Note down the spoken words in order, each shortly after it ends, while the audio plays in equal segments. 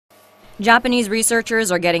Japanese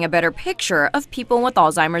researchers are getting a better picture of people with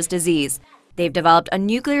Alzheimer's disease. They've developed a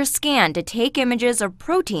nuclear scan to take images of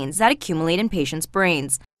proteins that accumulate in patients'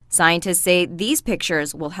 brains. Scientists say these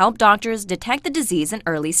pictures will help doctors detect the disease in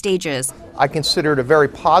early stages. I consider it a very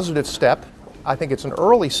positive step. I think it's an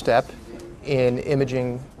early step in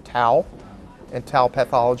imaging tau and tau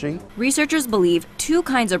pathology. Researchers believe two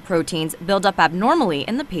kinds of proteins build up abnormally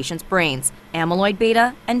in the patient's brains, amyloid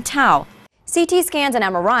beta and tau. CT scans and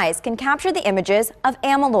MRIs can capture the images of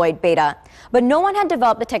amyloid beta, but no one had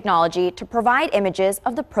developed the technology to provide images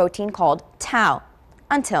of the protein called tau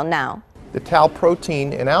until now. The tau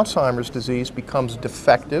protein in Alzheimer's disease becomes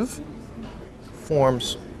defective,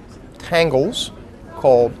 forms tangles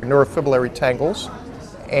called neurofibrillary tangles,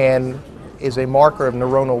 and is a marker of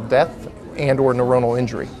neuronal death and/or neuronal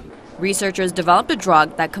injury. Researchers developed a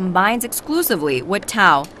drug that combines exclusively with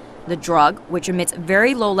tau. The drug, which emits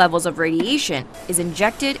very low levels of radiation, is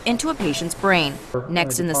injected into a patient's brain.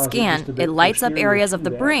 Next in the scan, it lights up areas of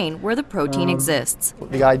the brain where the protein exists.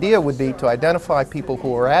 The idea would be to identify people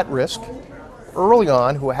who are at risk early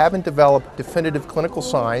on, who haven't developed definitive clinical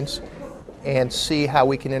signs, and see how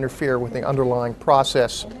we can interfere with the underlying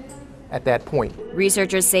process at that point.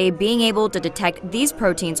 Researchers say being able to detect these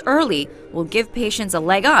proteins early will give patients a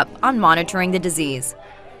leg up on monitoring the disease.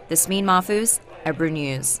 Tasmin, Mahfuz, Ebru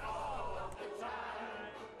News.